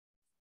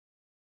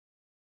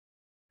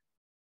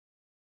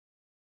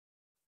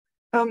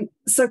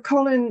So,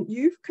 Colin,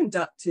 you've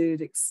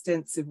conducted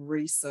extensive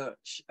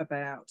research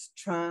about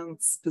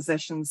trance,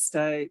 possession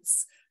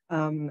states,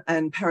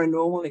 and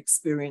paranormal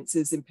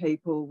experiences in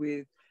people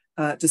with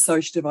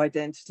dissociative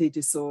identity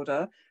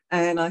disorder.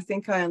 And I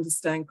think I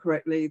understand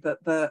correctly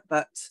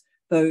that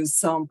those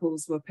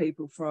samples were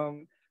people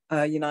from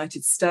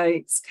United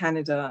States,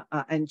 Canada,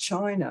 and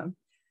China.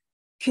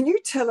 Can you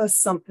tell us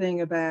something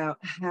about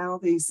how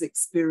these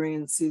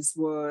experiences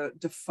were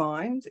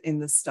defined in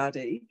the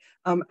study,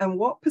 and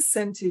what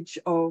percentage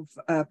of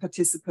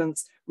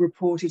participants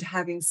reported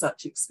having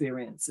such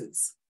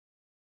experiences?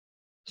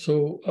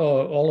 So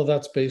all of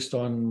that's based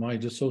on my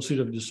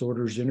dissociative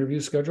disorders interview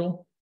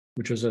schedule,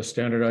 which is a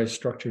standardized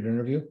structured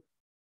interview.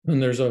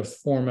 And there's a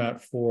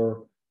format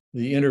for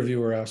the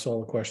interviewer asks all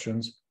the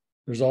questions.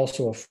 There's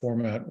also a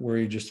format where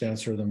you just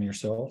answer them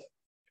yourself.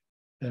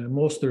 And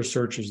most of their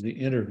search is the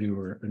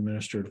interviewer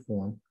administered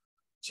form.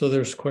 So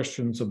there's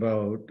questions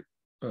about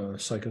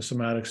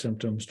psychosomatic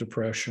symptoms,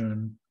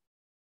 depression,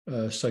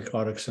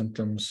 psychotic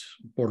symptoms,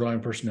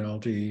 borderline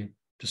personality,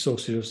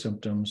 dissociative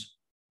symptoms,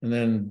 and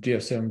then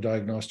DSM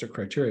diagnostic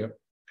criteria.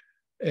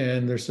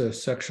 And there's a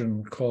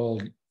section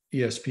called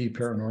ESP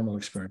paranormal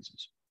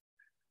experiences,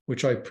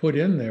 which I put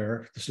in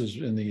there. This is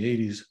in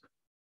the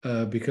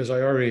 80s, because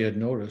I already had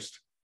noticed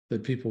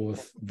that people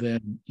with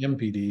then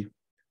MPD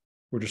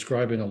were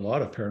describing a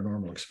lot of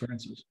paranormal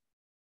experiences.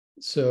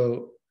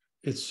 So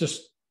it's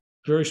just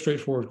very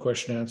straightforward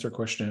question, answer,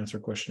 question, answer,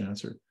 question,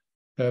 answer.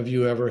 Have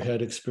you ever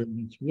had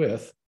experience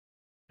with?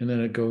 And then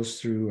it goes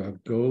through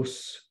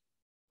ghosts,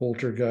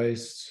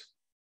 poltergeists,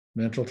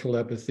 mental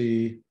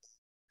telepathy,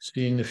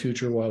 seeing the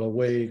future while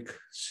awake,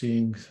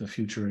 seeing the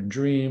future in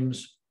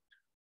dreams,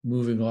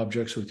 moving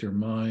objects with your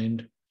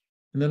mind.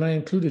 And then I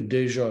included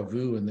deja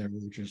vu in there,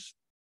 which is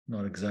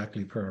not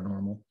exactly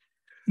paranormal.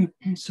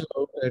 So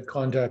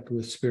contact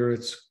with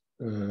spirits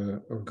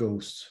or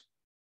ghosts,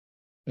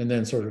 and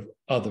then sort of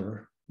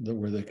other,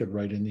 where they could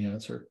write in the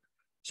answer.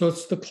 So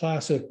it's the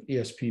classic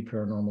ESP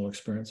paranormal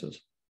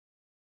experiences.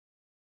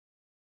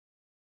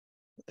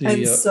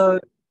 And so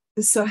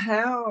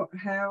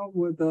how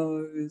were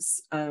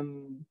those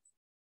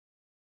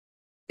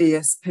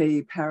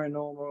ESP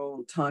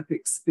paranormal type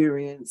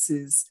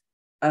experiences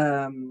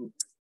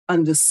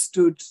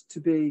understood to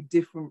be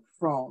different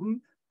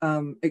from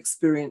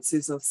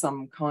experiences of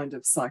some kind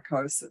of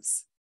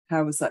psychosis?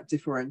 How was that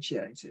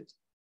differentiated?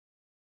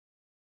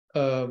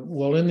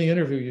 Well, in the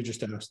interview, you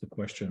just ask the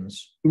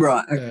questions.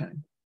 Right, okay.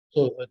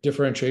 So the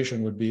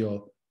differentiation would be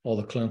all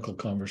the clinical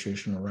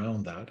conversation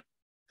around that.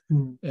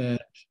 And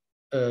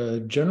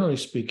generally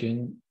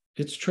speaking,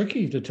 it's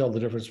tricky to tell the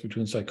difference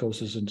between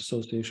psychosis and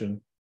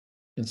dissociation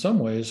in some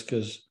ways,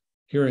 because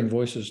hearing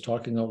voices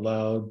talking out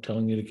loud,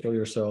 telling you to kill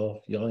yourself,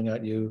 yelling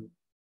at you,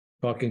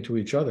 talking to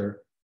each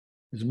other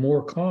is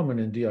more common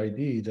in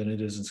DID than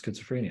it is in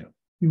schizophrenia.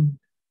 And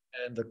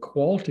the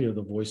quality of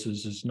the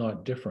voices is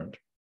not different,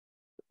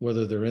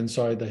 whether they're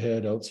inside the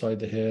head, outside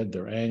the head,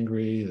 they're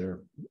angry,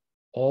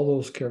 all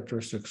those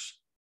characteristics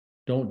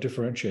don't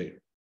differentiate.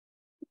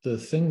 The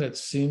thing that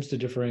seems to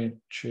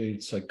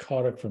differentiate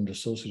psychotic from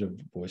dissociative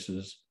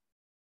voices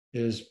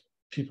is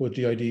people with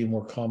DID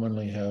more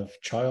commonly have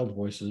child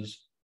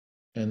voices,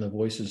 and the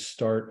voices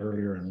start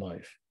earlier in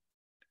life.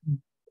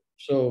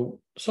 So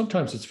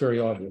sometimes it's very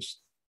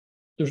obvious.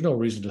 There's no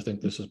reason to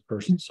think this is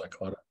person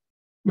psychotic.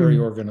 Very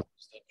organized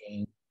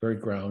thinking, very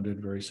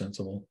grounded, very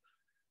sensible.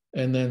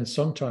 And then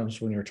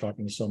sometimes when you're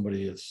talking to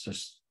somebody, it's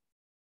just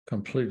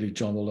completely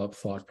jumbled up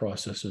thought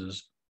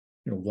processes,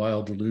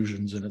 wild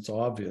delusions, and it's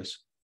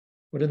obvious.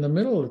 But in the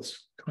middle,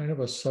 it's kind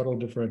of a subtle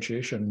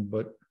differentiation,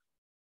 but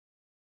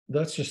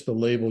that's just the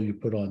label you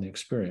put on the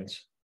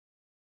experience,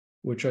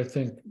 which I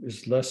think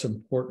is less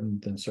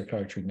important than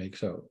psychiatry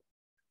makes out.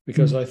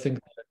 Because I think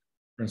that,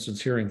 for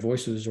instance, hearing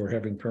voices or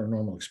having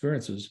paranormal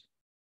experiences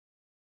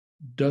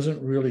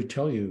doesn't really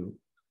tell you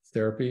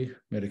therapy,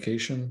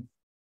 medication,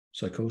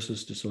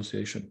 psychosis,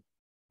 dissociation.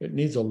 It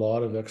needs a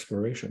lot of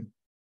exploration.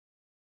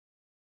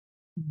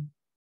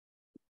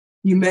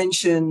 You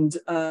mentioned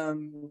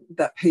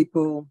that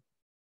people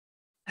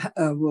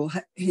will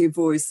hear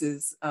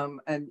voices,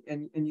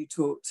 and you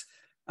talked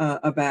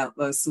about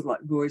those sort of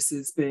like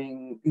voices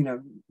being,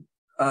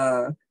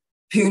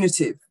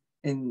 punitive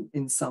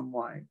in some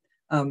way.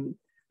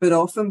 But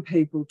often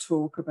people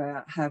talk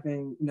about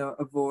having,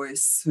 a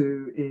voice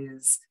who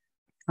is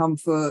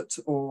comfort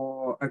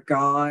or a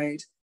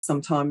guide.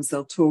 Sometimes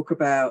they'll talk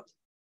about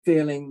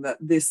feeling that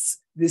this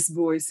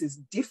voice is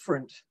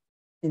different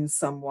in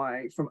some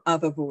way from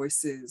other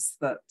voices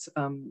that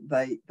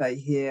they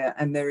hear,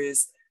 and there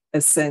is a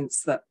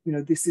sense that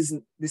this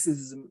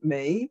isn't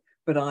me,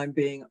 but I'm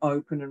being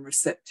open and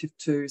receptive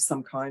to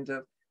some kind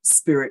of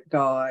spirit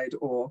guide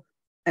or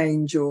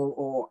angel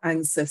or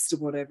ancestor,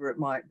 whatever it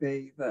might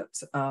be,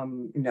 that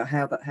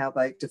how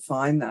they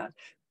define that.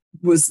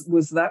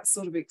 Was that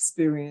sort of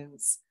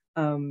experience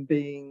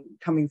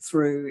coming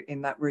through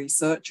in that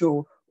research,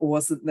 or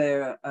wasn't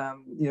there,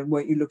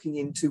 weren't you looking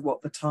into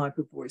what the type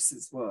of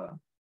voices were?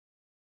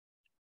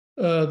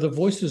 The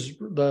voices,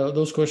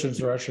 those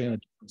questions are actually in a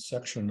different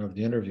section of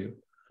the interview.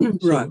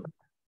 Right. So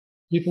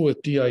people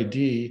with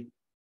DID,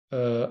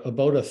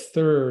 about a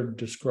third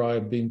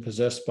describe being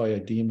possessed by a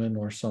demon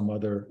or some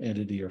other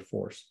entity or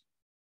force.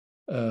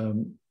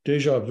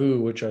 Deja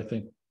vu, which I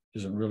think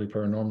isn't really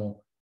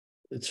paranormal,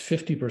 it's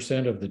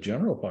 50% of the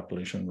general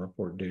population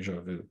report deja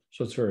vu.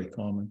 So it's very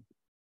common.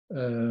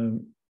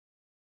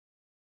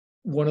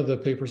 One of the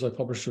papers I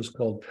published was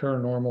called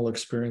Paranormal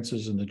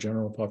Experiences in the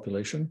General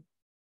Population,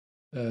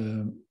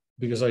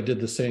 because I did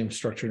the same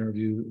structured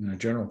interview in a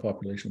general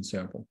population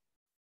sample.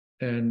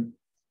 And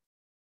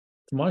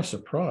to my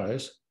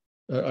surprise,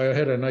 I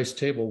had a nice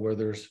table where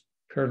there's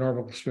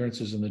paranormal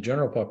experiences in the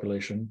general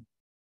population,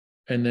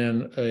 and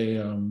then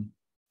a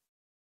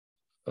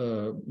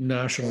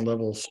national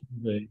level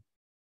survey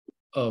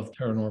of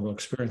paranormal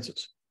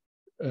experiences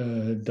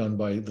done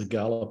by the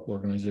Gallup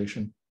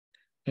organization.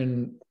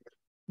 And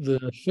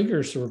the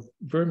figures are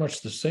very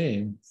much the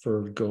same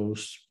for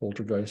ghosts,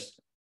 poltergeists,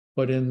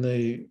 but in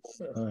the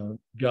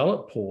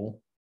Gallup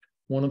poll,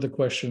 one of the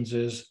questions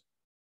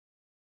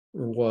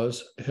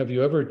was, have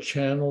you ever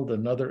channeled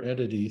another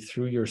entity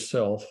through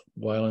yourself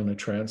while in a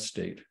trance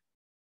state?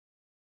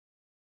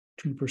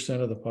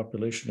 2% of the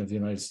population of the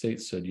United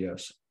States said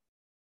yes,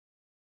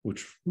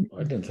 which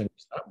I didn't think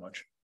was that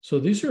much. So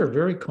these are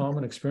very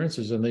common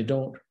experiences, and they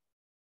don't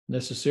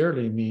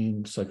necessarily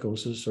mean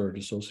psychosis or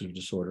dissociative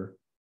disorder,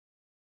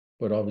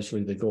 but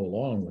obviously they go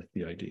along with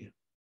DID.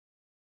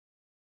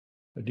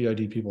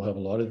 DID people have a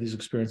lot of these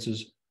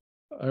experiences.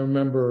 I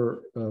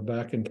remember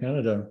back in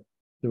Canada,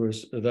 there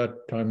was, at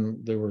that time,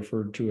 they were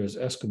referred to as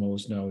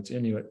Eskimos. Now it's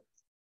Inuit.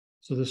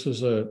 So this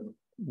was a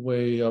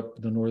way up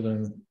the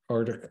northern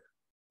Arctic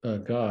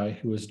guy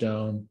who was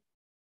down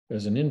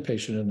as an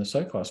inpatient in the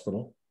psych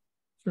hospital,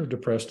 sort of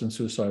depressed and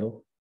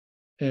suicidal.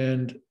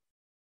 And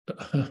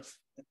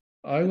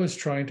I was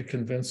trying to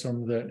convince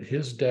him that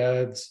his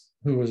dad's,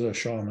 who was a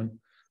shaman,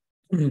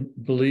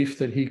 belief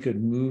that he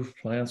could move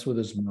plants with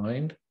his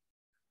mind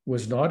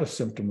was not a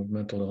symptom of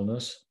mental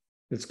illness.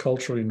 It's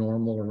culturally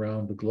normal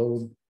around the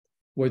globe,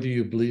 whether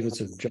you believe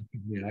it's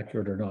objectively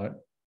accurate or not.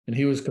 And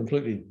he was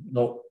completely,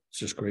 no, it's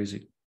just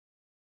crazy.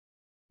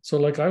 So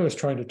like I was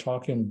trying to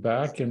talk him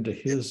back into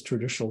his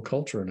traditional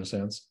culture in a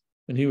sense.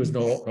 And he was,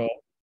 no, oh,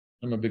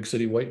 I'm a big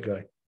city white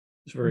guy.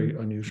 It's a very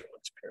unusual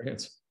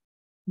experience.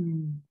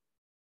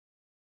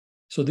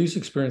 So these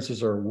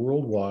experiences are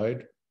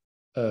worldwide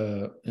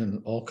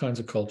in all kinds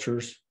of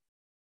cultures,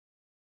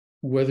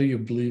 whether you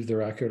believe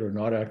they're accurate or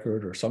not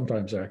accurate, or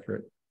sometimes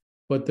accurate,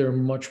 but they're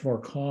much more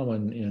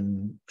common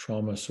in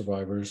trauma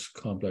survivors,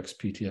 complex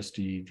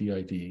PTSD,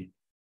 DID,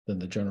 than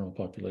the general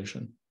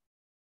population.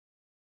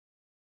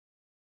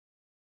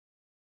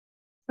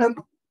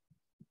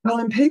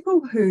 Colin,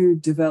 people who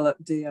develop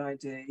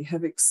DID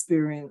have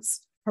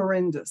experienced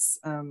horrendous,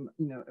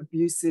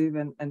 abusive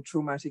and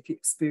traumatic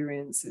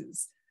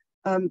experiences.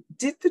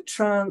 Did the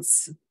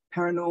trance,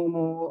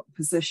 paranormal,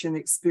 possession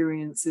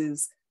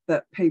experiences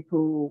that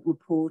people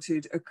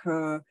reported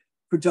occur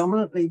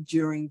predominantly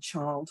during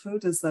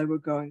childhood as they were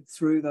going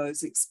through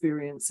those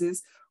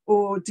experiences,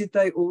 or did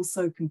they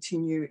also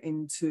continue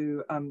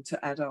into to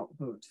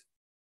adulthood?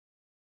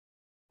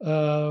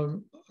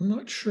 I'm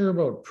not sure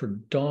about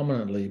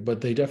predominantly,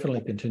 but they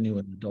definitely continue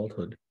in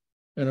adulthood.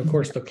 And of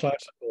course, the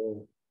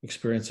classical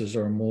experiences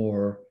are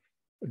more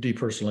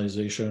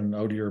depersonalization,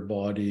 out of your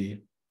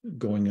body,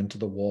 going into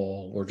the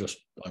wall, or just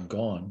I'm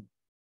gone.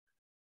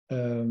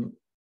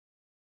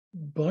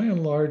 By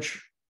and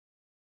large,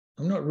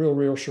 I'm not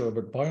real sure,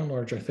 but by and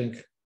large, I think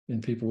in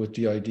people with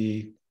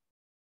DID,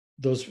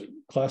 those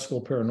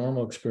classical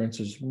paranormal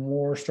experiences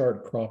more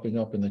start cropping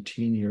up in the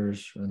teen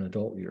years and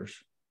adult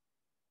years.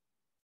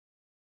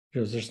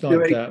 Because there's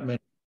not that many.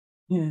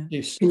 Yeah.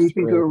 Can you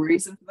think of a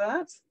reason for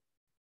that?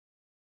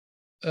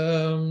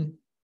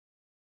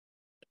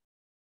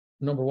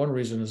 Number one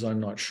reason is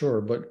I'm not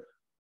sure, but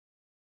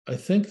I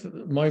think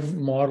my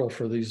model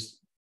for these,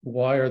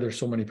 why are there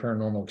so many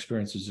paranormal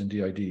experiences in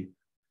DID,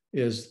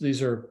 is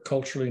these are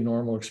culturally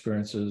normal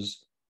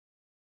experiences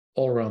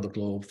all around the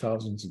globe,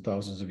 thousands and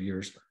thousands of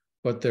years,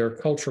 but they're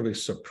culturally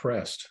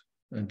suppressed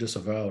and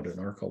disavowed in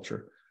our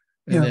culture.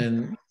 And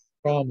then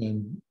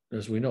trauma,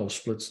 as we know,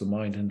 splits the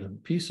mind into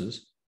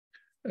pieces.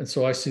 And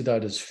so I see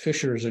that as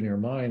fissures in your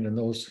mind, and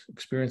those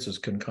experiences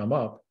can come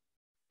up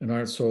and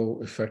aren't so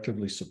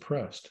effectively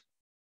suppressed.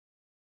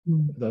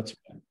 That's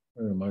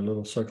my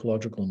little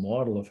psychological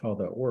model of how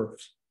that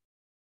works.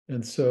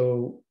 And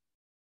so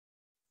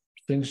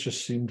things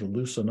just seem to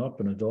loosen up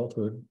in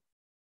adulthood.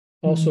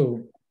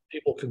 Also,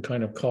 people can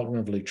kind of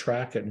cognitively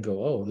track it and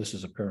go, oh, this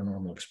is a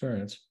paranormal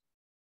experience.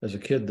 As a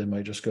kid, they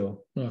might just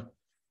go, oh,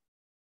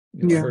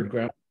 I heard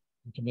grandma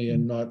to me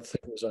and not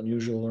think it was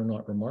unusual or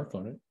not remark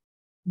on it.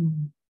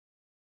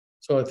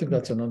 So I think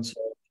that's an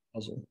unsolved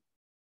puzzle.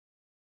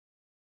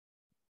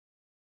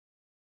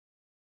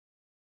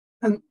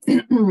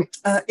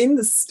 In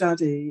the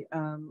study,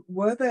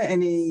 were there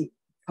any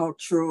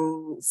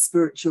cultural,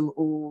 spiritual,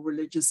 or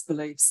religious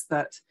beliefs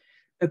that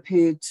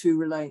appeared to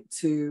relate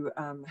to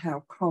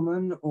how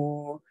common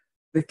or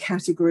the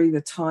category,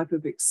 the type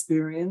of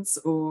experience,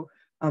 or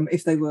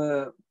if they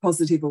were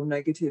positive or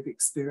negative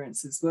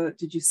experiences?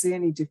 Did you see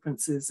any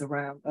differences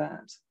around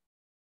that?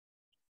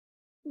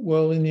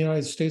 Well, in the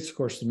United States, of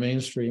course, the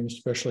mainstream,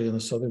 especially in the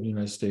southern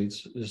United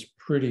States, is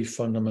pretty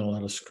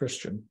fundamentalist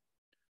Christian.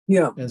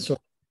 Yeah. And so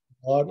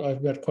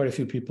I've met quite a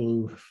few people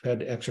who've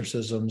had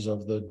exorcisms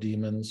of the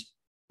demons,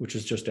 which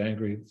is just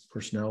angry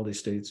personality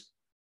states.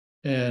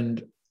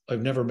 And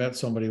I've never met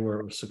somebody where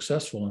it was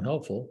successful and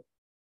helpful.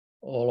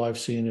 All I've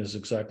seen is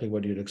exactly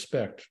what you'd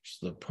expect.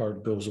 So the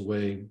part goes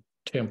away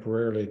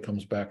temporarily,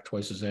 comes back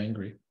twice as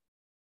angry.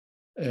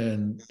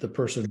 And the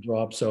person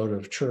drops out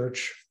of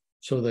church.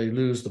 So they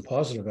lose the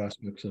positive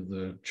aspects of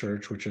the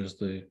church, which is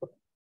the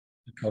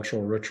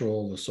cultural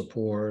ritual, the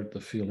support,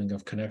 the feeling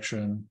of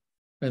connection.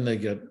 And they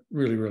get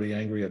really, really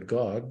angry at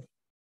God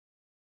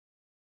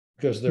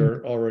because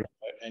they're already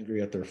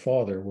angry at their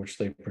father, which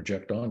they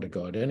project onto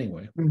God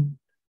anyway. Mm.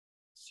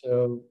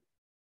 So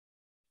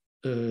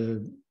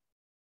then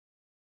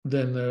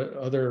the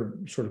other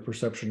sort of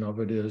perception of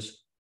it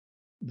is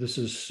this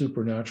is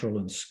supernatural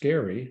and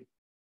scary,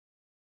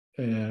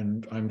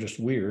 and I'm just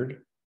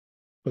weird.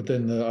 But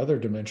then the other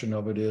dimension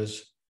of it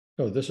is,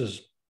 oh, this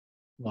is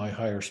my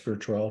higher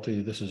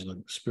spirituality. This is a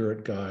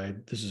spirit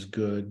guide. This is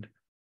good.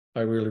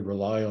 I really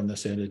rely on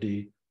this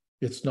entity.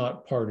 It's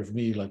not part of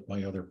me like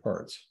my other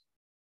parts.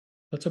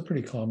 That's a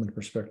pretty common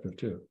perspective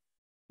too.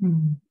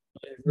 Mm.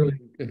 It really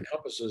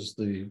encompasses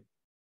the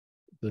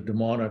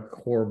demonic,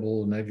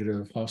 horrible,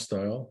 negative,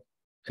 hostile,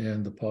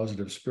 and the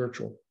positive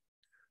spiritual.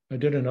 I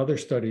did another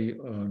study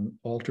on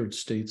altered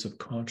states of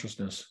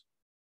consciousness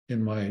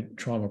in my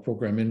trauma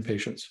program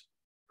inpatients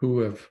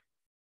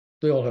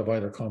they all have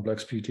either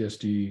complex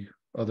PTSD,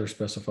 other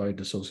specified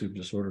dissociative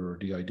disorder, or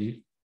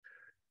DID.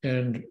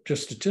 And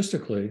just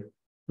statistically, it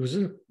was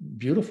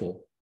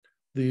beautiful.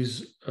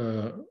 These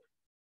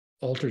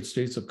altered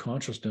states of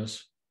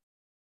consciousness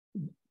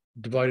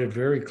divided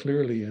very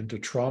clearly into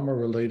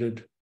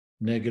trauma-related,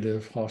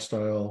 negative,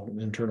 hostile,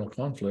 internal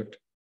conflict,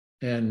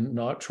 and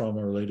not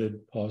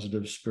trauma-related,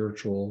 positive,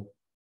 spiritual,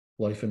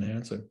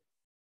 life-enhancing,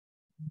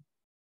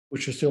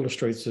 which just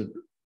illustrates that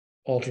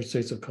altered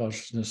states of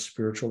consciousness,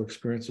 spiritual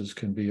experiences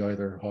can be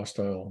either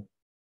hostile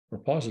or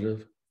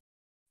positive,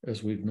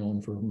 as we've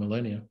known for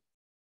millennia.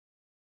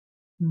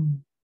 Mm.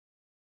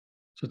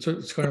 So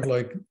it's kind of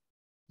like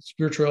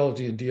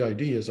spirituality and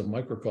DID is a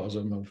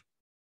microcosm of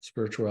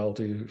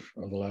spirituality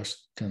of the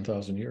last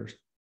 10,000 years.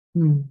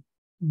 Mm.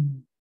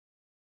 Mm.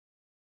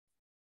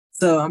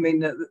 So, I mean,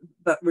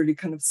 that really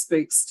kind of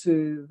speaks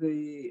to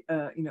the,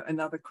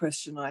 another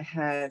question I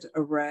had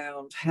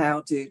around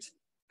how did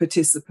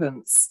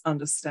participants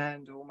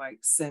understand or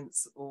make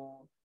sense or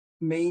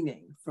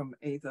meaning from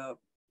either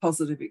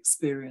positive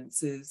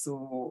experiences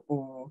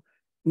or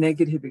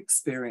negative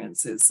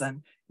experiences.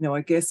 And,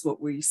 I guess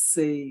what we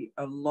see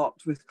a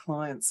lot with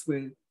clients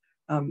with,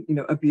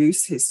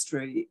 abuse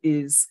history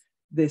is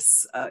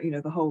this,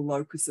 the whole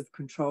locus of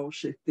control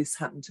shift. This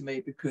happened to me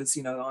because,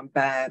 I'm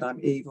bad, I'm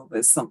evil,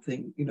 there's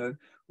something,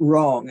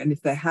 wrong. And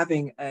if they're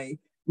having a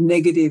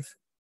negative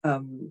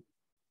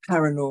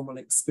paranormal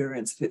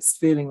experience, if it's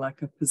feeling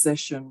like a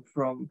possession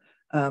from,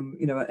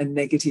 a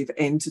negative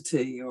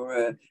entity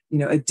or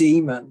a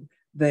demon,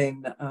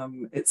 then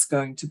it's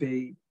going to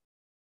be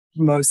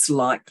most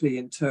likely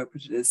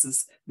interpreted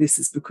as this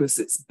is because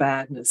it's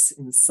badness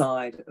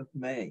inside of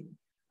me.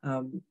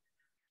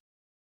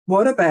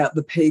 What about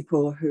the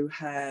people who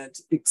had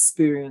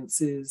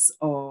experiences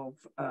of,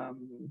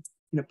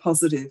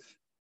 positive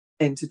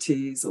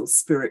entities or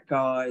spirit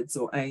guides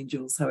or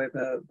angels,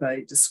 however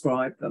they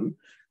describe them?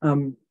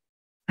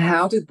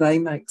 How did they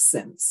make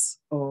sense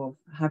of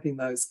having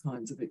those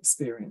kinds of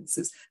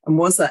experiences? And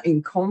was that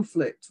in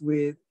conflict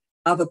with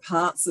other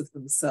parts of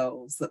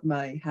themselves that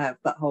may have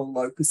that whole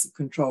locus of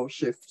control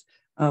shift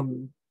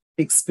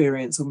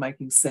experience or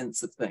making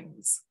sense of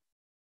things?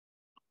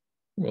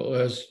 Well,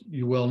 as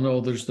you well know,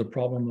 there's the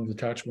problem of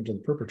attachment to the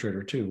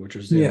perpetrator too, which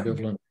is the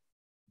ambivalent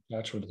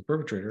attachment to the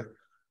perpetrator,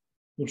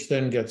 which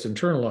then gets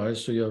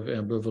internalized. So you have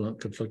ambivalent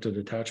conflicted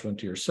attachment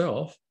to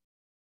yourself.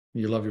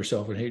 You love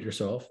yourself and hate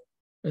yourself.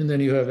 And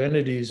then you have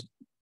entities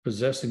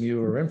possessing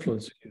you or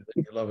influencing you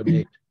that you love and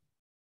hate.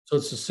 So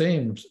it's the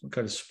same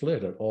kind of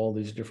split at all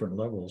these different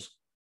levels.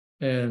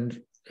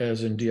 And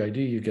as in DID,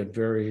 you get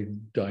very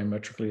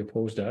diametrically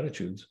opposed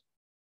attitudes.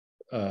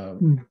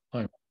 I'm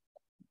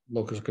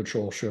locus of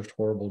control shift,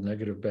 horrible,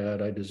 negative,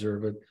 bad, I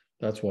deserve it.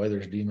 That's why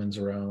there's demons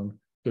around.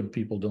 Good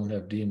people don't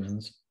have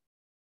demons.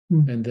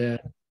 And then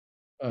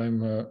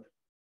I'm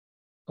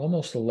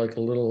almost like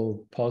a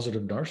little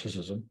positive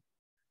narcissism.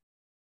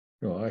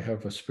 I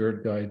have a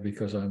spirit guide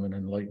because I'm an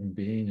enlightened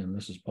being and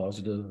this is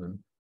positive and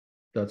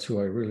that's who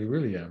I really,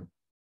 really am.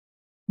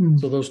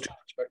 So those two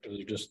perspectives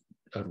are just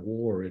at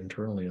war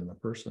internally in the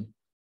person.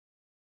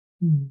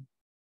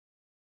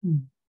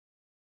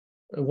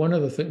 One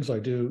of the things I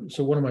do,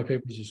 so one of my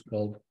papers is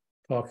called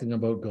Talking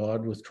About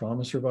God with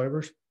Trauma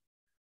Survivors.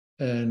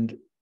 And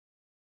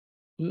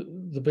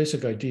the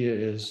basic idea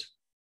is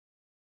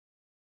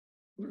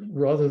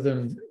rather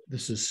than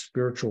this is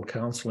spiritual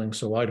counseling,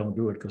 so I don't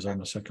do it because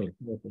I'm a secular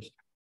therapist.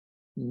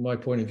 My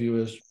point of view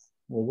is,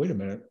 well, wait a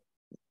minute.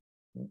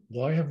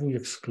 Why have we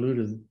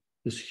excluded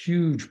this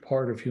huge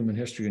part of human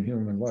history and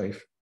human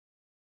life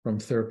from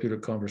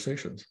therapeutic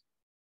conversations?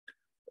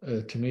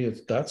 To me,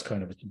 that's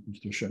kind of a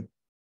superstition.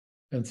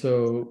 And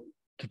so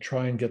to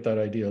try and get that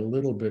idea a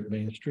little bit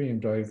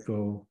mainstreamed, I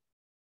go,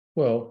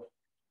 well,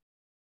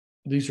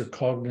 these are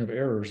cognitive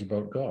errors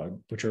about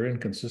God, which are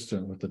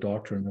inconsistent with the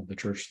doctrine of the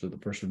church that the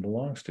person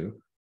belongs to,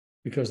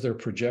 because they're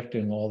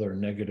projecting all their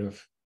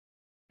negative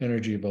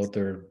energy about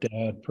their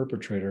dad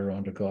perpetrator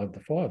onto God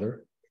the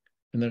Father.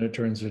 And then it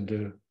turns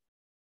into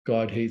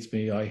God hates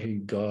me, I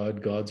hate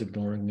God, God's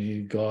ignoring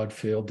me, God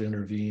failed to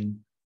intervene.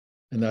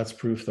 And that's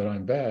proof that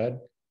I'm bad,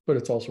 but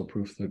it's also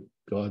proof that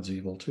God's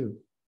evil too.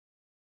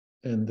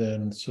 And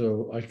then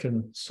so I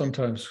can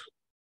sometimes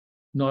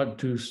not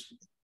do,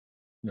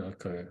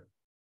 okay,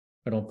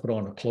 I don't put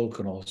on a cloak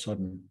and all of a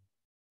sudden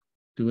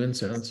do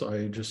incense.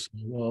 I just,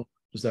 well,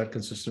 is that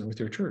consistent with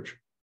your church?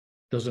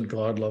 Doesn't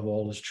God love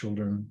all his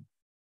children,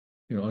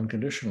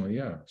 unconditionally?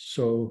 Yeah.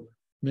 So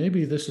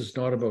maybe this is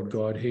not about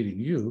God hating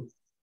you.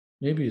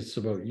 Maybe it's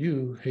about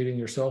you hating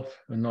yourself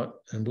and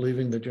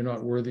believing that you're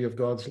not worthy of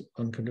God's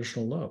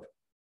unconditional love,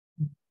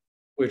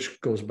 which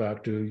goes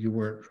back to you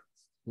weren't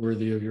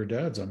worthy of your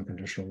dad's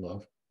unconditional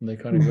love. And they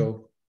kind of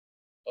go,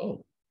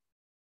 oh.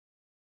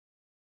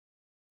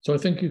 So I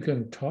think you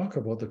can talk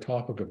about the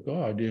topic of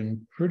God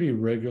in pretty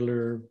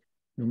regular,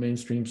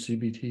 mainstream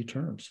CBT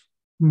terms.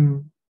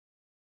 Mm.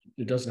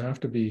 It doesn't have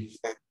to be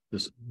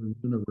this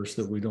universe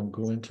that we don't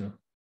go into.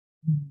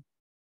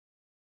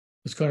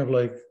 It's kind of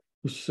like,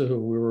 so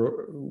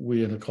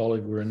we and a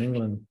colleague were in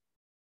England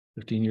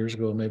 15 years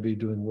ago, maybe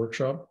doing a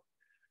workshop,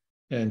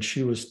 and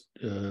she was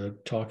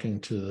talking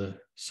to the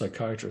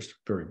psychiatrist,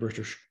 very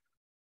British,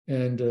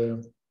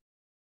 and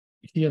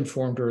he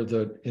informed her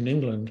that in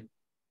England,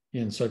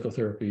 in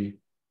psychotherapy,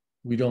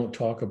 we don't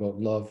talk about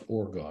love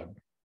or God.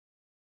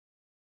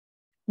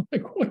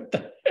 Like, what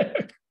the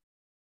heck?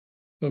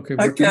 Okay,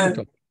 what do you talk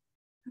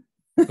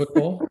about?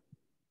 Football?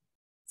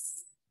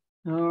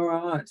 All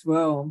right.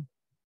 Well,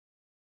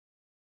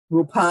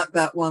 we'll park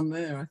that one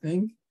there, I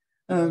think.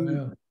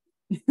 Yeah.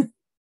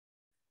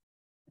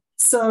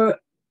 So,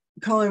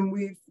 Colin,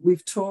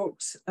 we've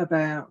talked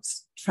about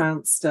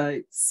trance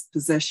states,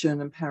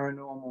 possession, and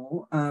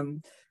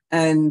paranormal,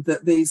 and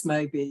that these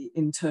may be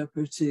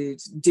interpreted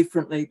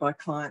differently by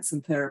clients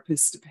and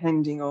therapists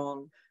depending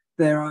on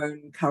their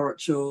own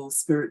cultural,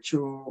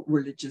 spiritual,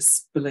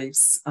 religious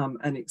beliefs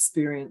and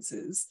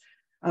experiences.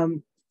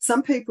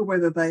 Some people,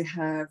 whether they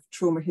have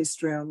trauma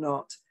history or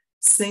not,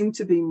 seem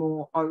to be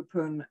more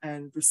open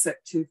and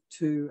receptive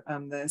to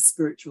their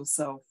spiritual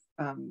self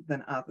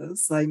than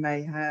others. They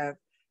may have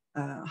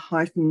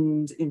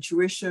heightened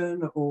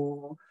intuition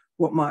or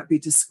what might be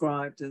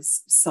described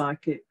as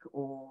psychic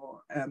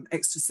or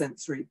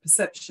extrasensory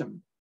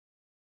perception.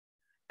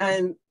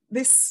 And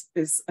this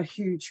is a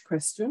huge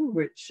question,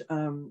 which,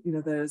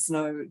 there's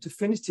no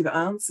definitive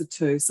answer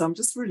to. So I'm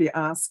just really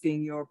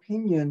asking your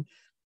opinion.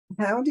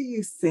 How do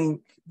you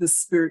think the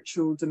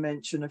spiritual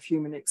dimension of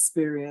human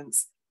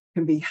experience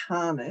can be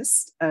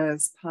harnessed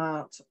as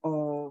part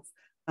of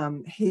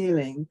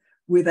healing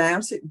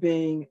without it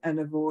being an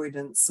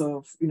avoidance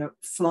of,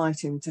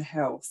 flight into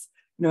health?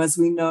 As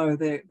we know,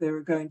 there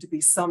are going to be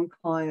some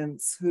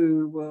clients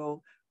who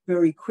will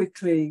very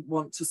quickly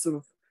want to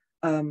sort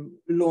of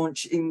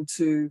launch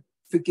into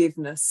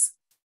forgiveness.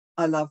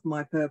 I love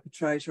my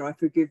perpetrator. I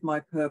forgive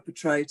my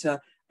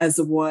perpetrator, as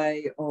a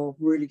way of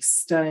really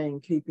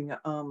keeping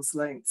at arm's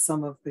length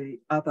some of the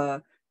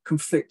other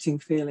conflicting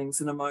feelings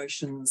and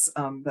emotions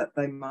that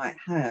they might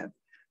have.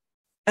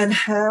 And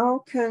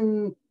how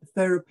can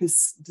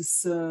therapists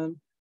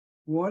discern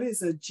what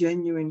is a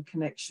genuine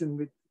connection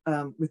with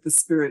the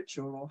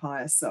spiritual or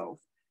higher self,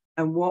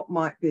 and what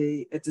might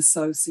be a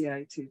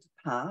dissociated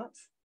part?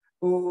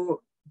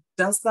 Or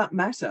does that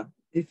matter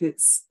if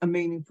it's a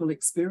meaningful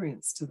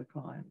experience to the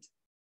client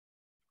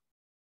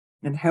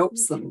and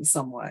helps them in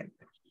some way?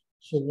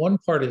 So one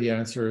part of the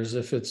answer is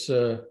if it's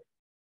an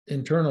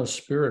internal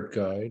spirit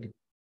guide,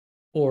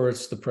 or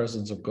it's the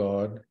presence of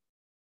God,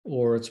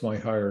 or it's my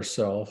higher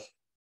self,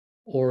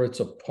 or it's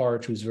a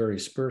part who's very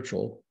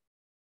spiritual,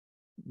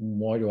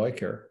 why do I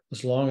care?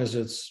 As long as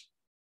it's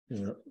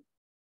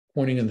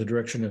pointing in the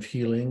direction of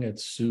healing,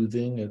 it's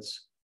soothing,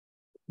 it's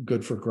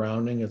good for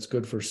grounding, it's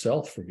good for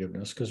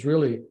self-forgiveness, because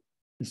really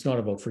it's not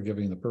about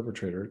forgiving the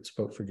perpetrator, it's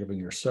about forgiving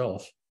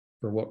yourself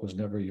for what was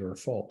never your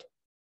fault.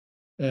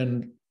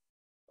 And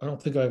I don't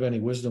think I have any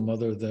wisdom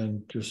other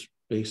than just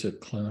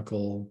basic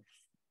clinical,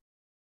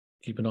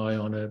 keep an eye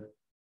on it.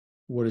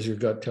 What is your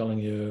gut telling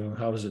you?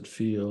 How does it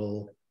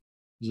feel?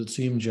 Does it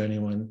seem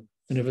genuine?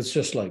 And if it's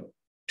just like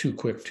too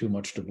quick, too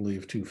much to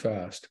believe, too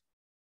fast,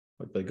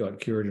 like they got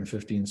cured in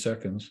 15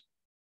 seconds,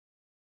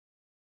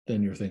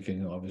 then you're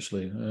thinking,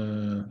 obviously,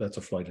 that's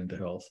a flight into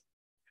health.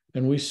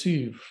 And we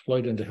see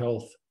flight into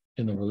health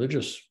in the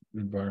religious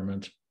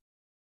environment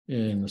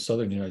in the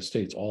southern United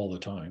States all the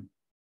time.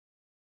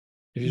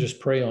 If you just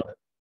pray on it,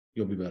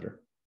 you'll be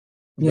better.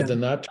 But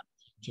then that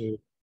turns into,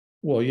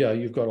 well, yeah,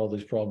 you've got all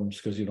these problems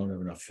because you don't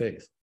have enough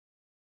faith.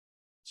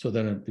 So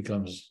then it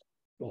becomes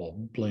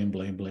all blame,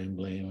 blame, blame,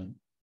 blame. And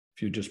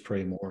if you just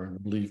pray more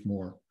and believe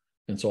more,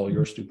 it's all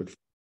your stupid fault.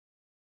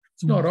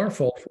 It's not our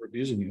fault for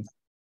abusing you.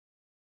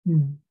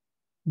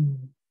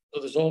 So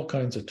there's all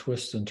kinds of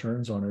twists and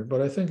turns on it.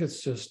 But I think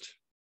it's just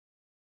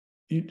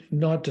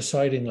not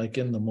deciding like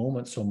in the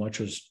moment so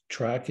much as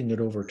tracking it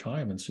over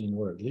time and seeing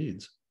where it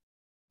leads.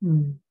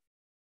 And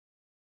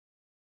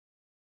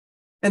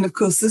of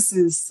course, this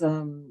is,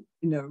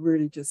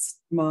 really just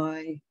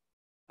my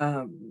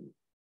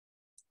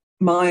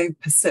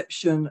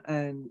perception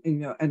and,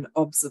 an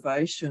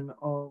observation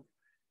of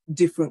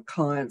different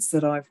clients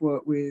that I've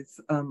worked with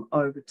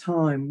over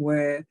time,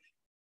 where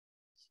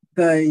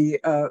they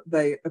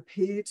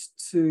appeared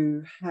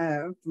to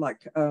have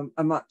like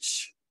a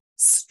much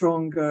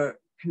stronger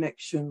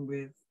connection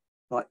with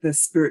like their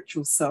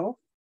spiritual self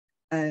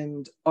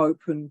and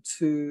open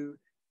to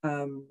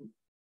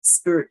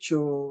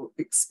spiritual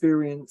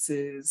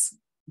experiences,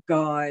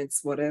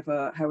 guides,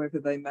 whatever, however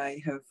they may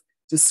have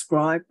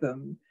described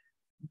them,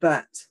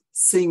 that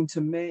seemed to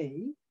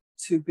me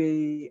to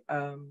be,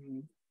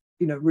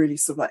 really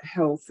sort of like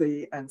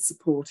healthy and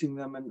supporting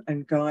them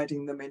and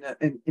guiding them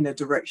in a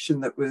direction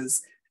that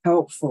was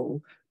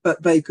helpful.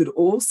 But they could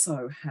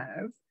also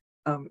have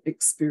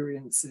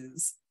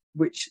experiences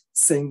which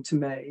seemed to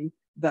me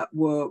that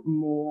were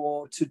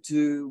more to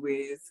do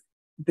with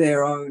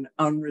their own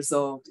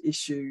unresolved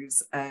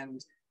issues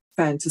and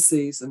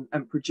fantasies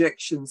and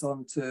projections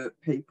onto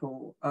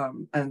people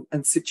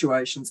and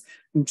situations,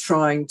 and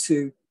trying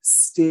to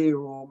steer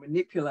or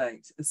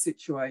manipulate a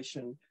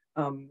situation,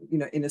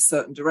 in a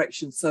certain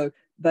direction. So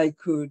they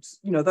could,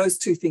 those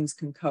two things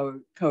can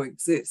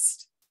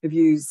coexist. Have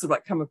you sort of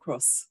like come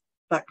across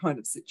that kind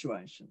of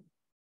situation?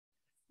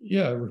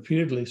 Yeah,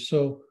 repeatedly.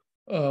 So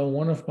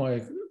one of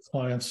my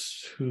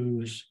clients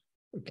whose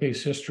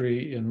case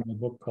history in my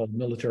book called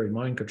Military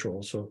Mind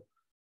Control, so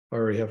I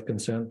already have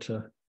consent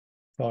to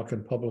talk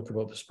in public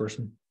about this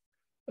person.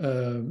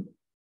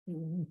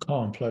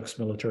 Complex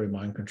military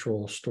mind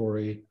control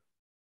story,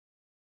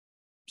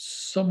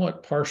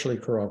 somewhat partially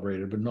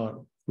corroborated, but not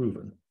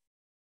proven.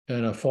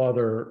 And a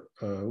father,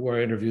 where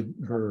I interviewed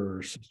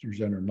her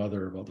sisters and her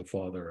mother about the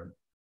father, and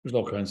there's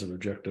all kinds of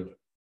objective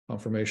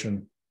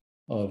confirmation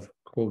of,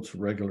 quotes,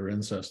 regular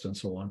incest and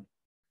so on.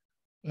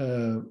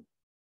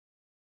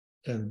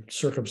 And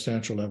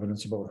circumstantial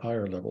evidence about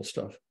higher level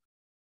stuff.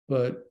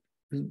 But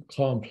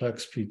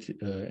complex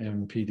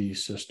MPD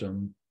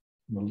system,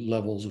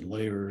 levels and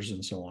layers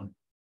and so on.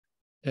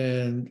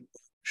 And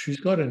she's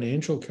got an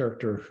angel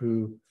character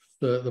who,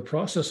 the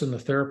process in the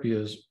therapy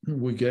is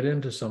we get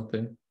into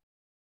something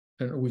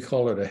and we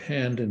call it a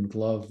hand in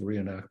glove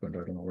reenactment.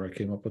 I don't know where I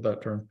came up with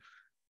that term,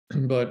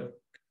 but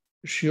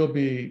there'll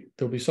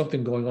be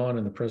something going on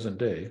in the present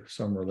day,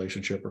 some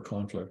relationship or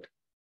conflict,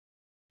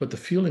 but the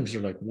feelings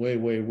are like way,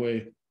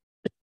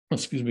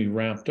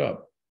 ramped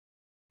up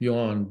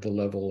beyond the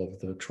level of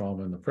the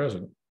trauma in the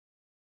present.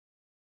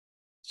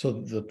 So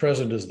the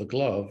present is the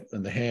glove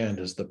and the hand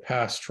is the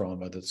past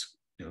trauma that's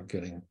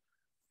getting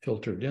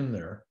filtered in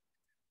there.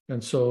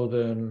 And so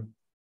then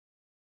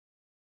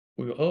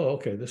we go, oh,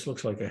 okay, this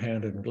looks like a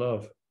hand in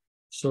glove.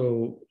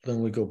 So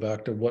then we go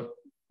back to what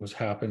was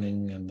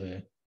happening in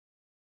the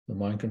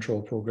mind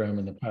control program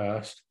in the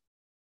past.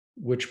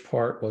 Which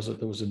part was it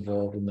that was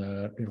involved in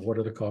that? What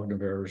are the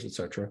cognitive errors, et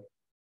cetera?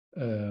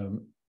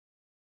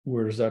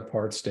 Where does that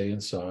part stay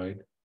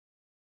inside?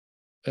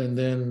 And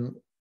then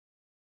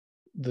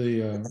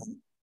the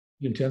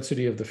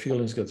intensity of the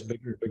feelings gets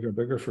bigger, bigger,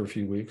 bigger for a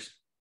few weeks.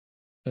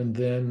 And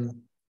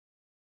then,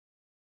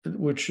 then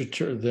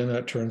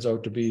that turns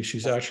out to be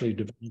she's actually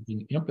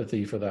developing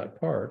empathy for that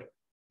part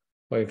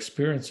by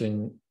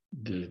experiencing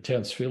the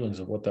intense feelings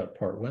of what that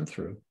part went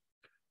through.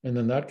 And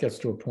then that gets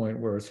to a point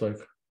where it's like,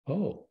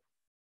 oh.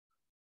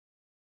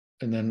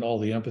 And then all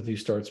the empathy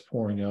starts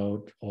pouring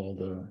out, all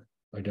the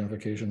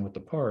identification with the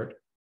part.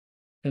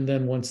 And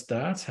then once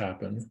that's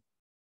happened,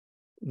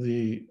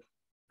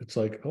 it's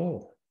like,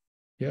 oh,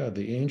 yeah,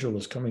 the angel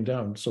is coming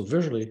down. So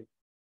visually,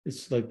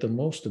 it's like the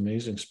most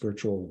amazing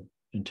spiritual,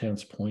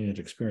 intense, poignant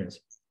experience.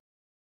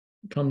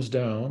 Comes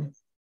down,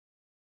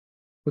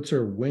 puts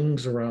her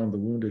wings around the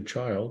wounded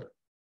child,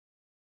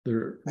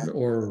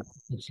 or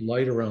it's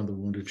light around the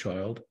wounded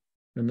child,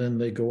 and then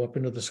they go up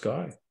into the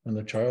sky, and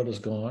the child is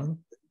gone,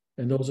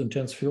 and those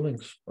intense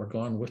feelings are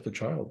gone with the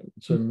child.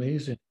 It's an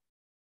amazing,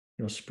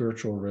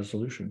 spiritual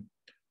resolution.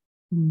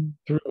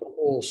 Through a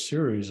whole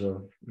series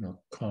of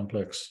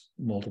complex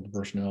multiple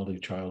personality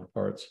child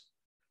parts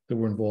that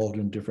were involved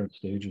in different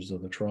stages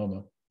of the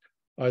trauma,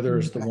 either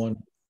as the one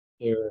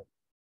there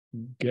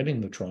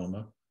getting the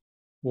trauma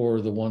or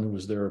the one who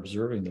was there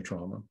observing the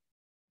trauma.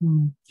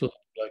 So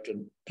like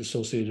a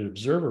dissociated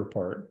observer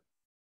part,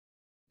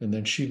 and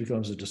then she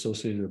becomes a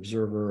dissociated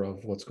observer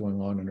of what's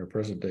going on in her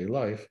present day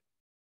life,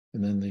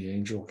 and then the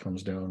angel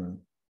comes down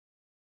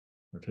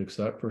and takes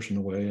that person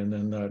away, and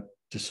then that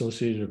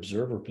dissociated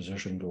observer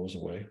position goes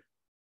away.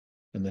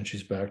 And then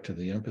she's back to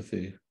the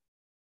empathy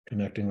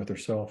connecting with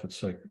herself.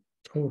 It's like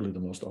totally the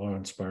most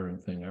awe-inspiring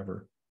thing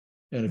ever,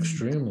 and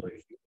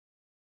extremely.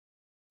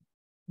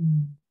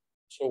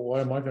 So why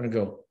am I going to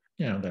go,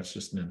 yeah, that's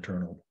just an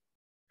internal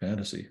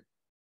fantasy?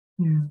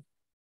 Yeah.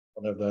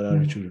 I don't have that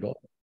attitude at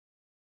all.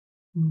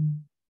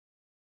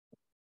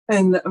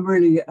 And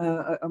really,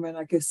 I mean,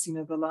 I guess, you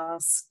know, the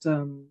last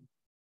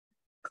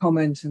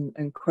comment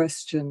and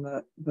question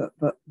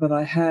that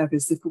I have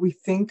is, if we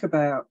think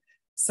about,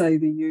 say,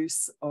 the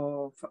use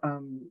of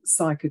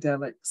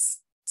psychedelics,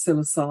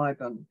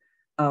 psilocybin,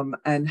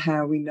 and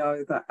how we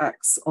know that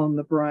acts on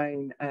the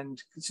brain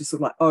and just sort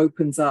of like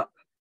opens up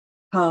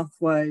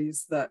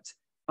pathways that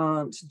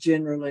aren't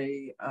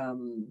generally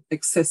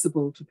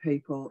accessible to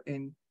people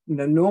in, you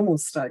know, normal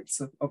states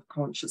of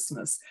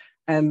consciousness,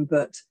 and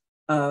that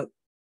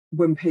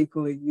when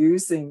people are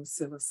using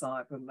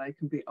psilocybin, they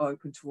can be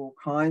open to all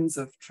kinds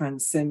of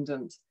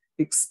transcendent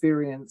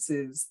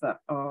experiences that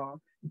are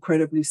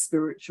incredibly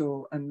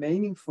spiritual and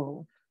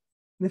meaningful.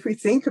 And if we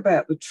think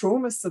about the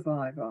trauma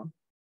survivor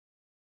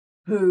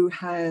who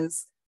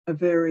has a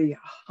very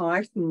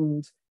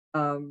heightened,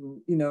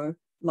 you know,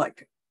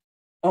 like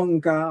on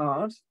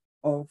guard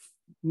of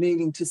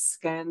needing to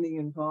scan the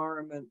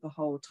environment the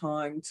whole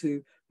time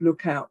to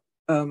look out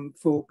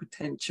for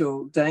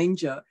potential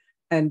danger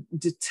and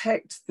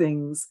detect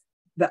things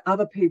that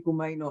other people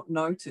may not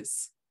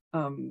notice,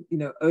 you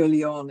know,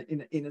 early on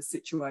in a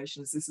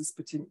situation, as this is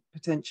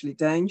potentially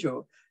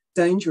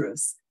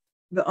dangerous,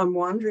 that I'm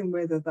wondering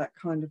whether that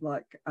kind of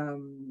like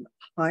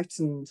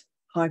heightened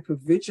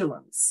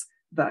hypervigilance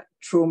that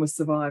trauma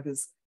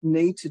survivors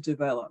need to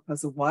develop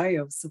as a way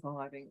of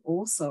surviving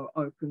also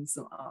opens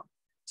them up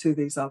to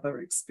these other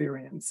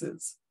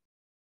experiences.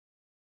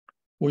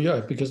 Well,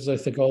 yeah, because I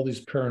think all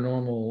these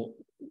paranormal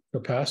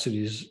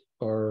capacities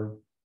are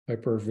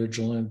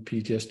hypervigilant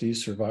PTSD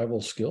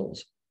survival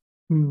skills,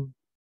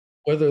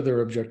 whether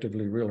they're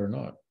objectively real or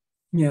not.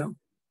 Yeah.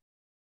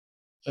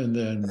 And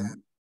then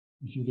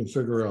if you can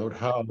figure out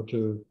how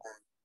to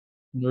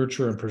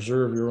nurture and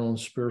preserve your own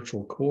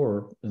spiritual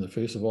core in the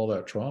face of all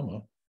that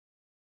trauma,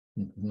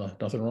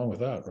 nothing wrong with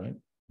that, right?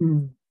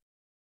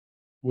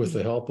 With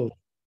the help of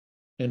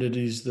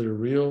entities that are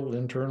real,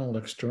 internal,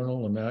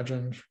 external,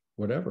 imagined,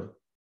 whatever.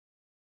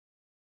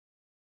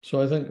 So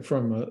I think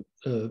from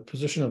a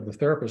position of the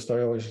therapist,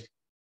 I always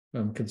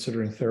am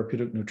considering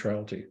therapeutic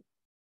neutrality.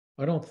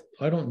 I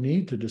don't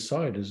need to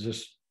decide, is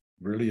this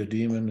really a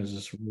demon? Is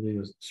this really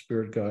a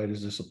spirit guide?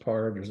 Is this a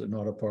part? Is it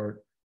not a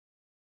part?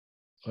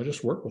 I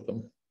just work with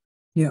them.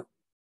 Yeah.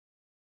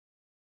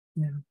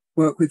 Yeah.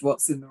 Work with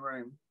what's in the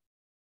room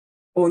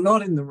or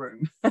not in the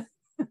room.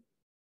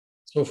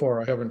 So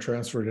far, I haven't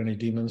transferred any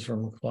demons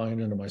from a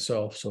client into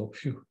myself. So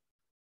phew.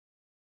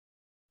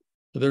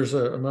 There's I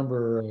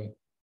remember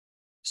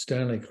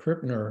Stanley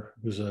Krippner,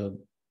 who's a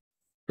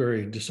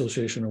very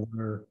dissociation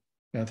aware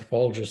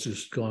anthropologist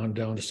who's gone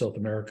down to South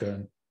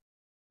America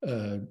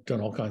and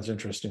done all kinds of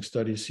interesting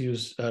studies. He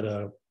was at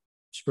a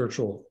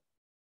spiritual,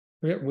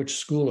 I forget which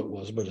school it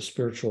was, but a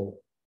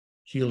spiritual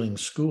healing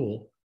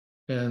school.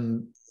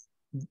 And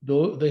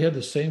though they had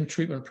the same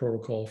treatment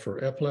protocol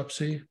for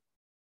epilepsy,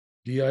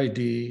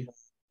 DID,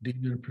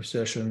 demon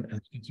possession,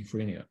 and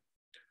schizophrenia,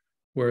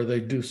 where they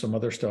do some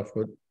other stuff,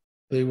 but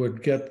they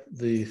would get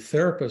the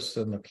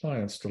therapists and the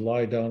clients to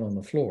lie down on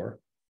the floor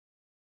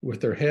with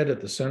their head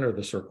at the center of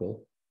the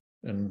circle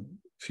and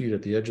feet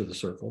at the edge of the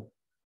circle.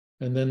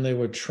 And then they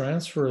would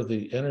transfer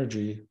the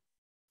energy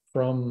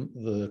from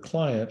the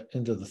client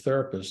into the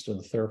therapist, and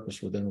the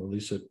therapist would then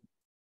release it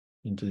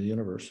into the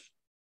universe.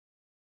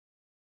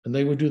 And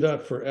they would do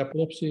that for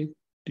epilepsy,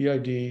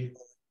 DID,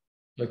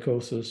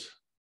 psychosis,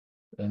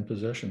 and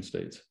possession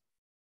states.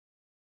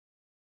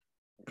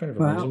 Kind of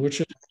amazing, wow.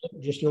 Which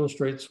just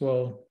illustrates,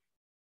 well,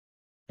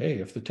 hey,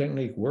 if the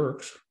technique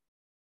works,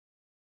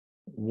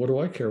 what do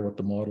I care what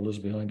the model is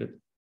behind it?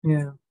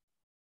 Yeah.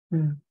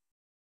 Yeah.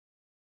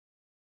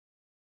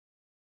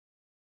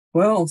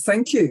 Well,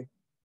 thank you.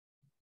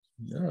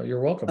 Yeah, you're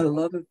welcome.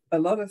 A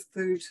lot of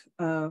food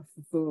for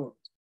thought.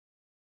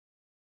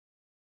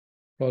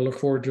 Well, I look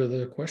forward to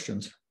the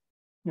questions.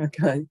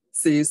 Okay.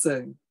 See you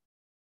soon.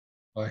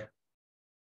 Bye.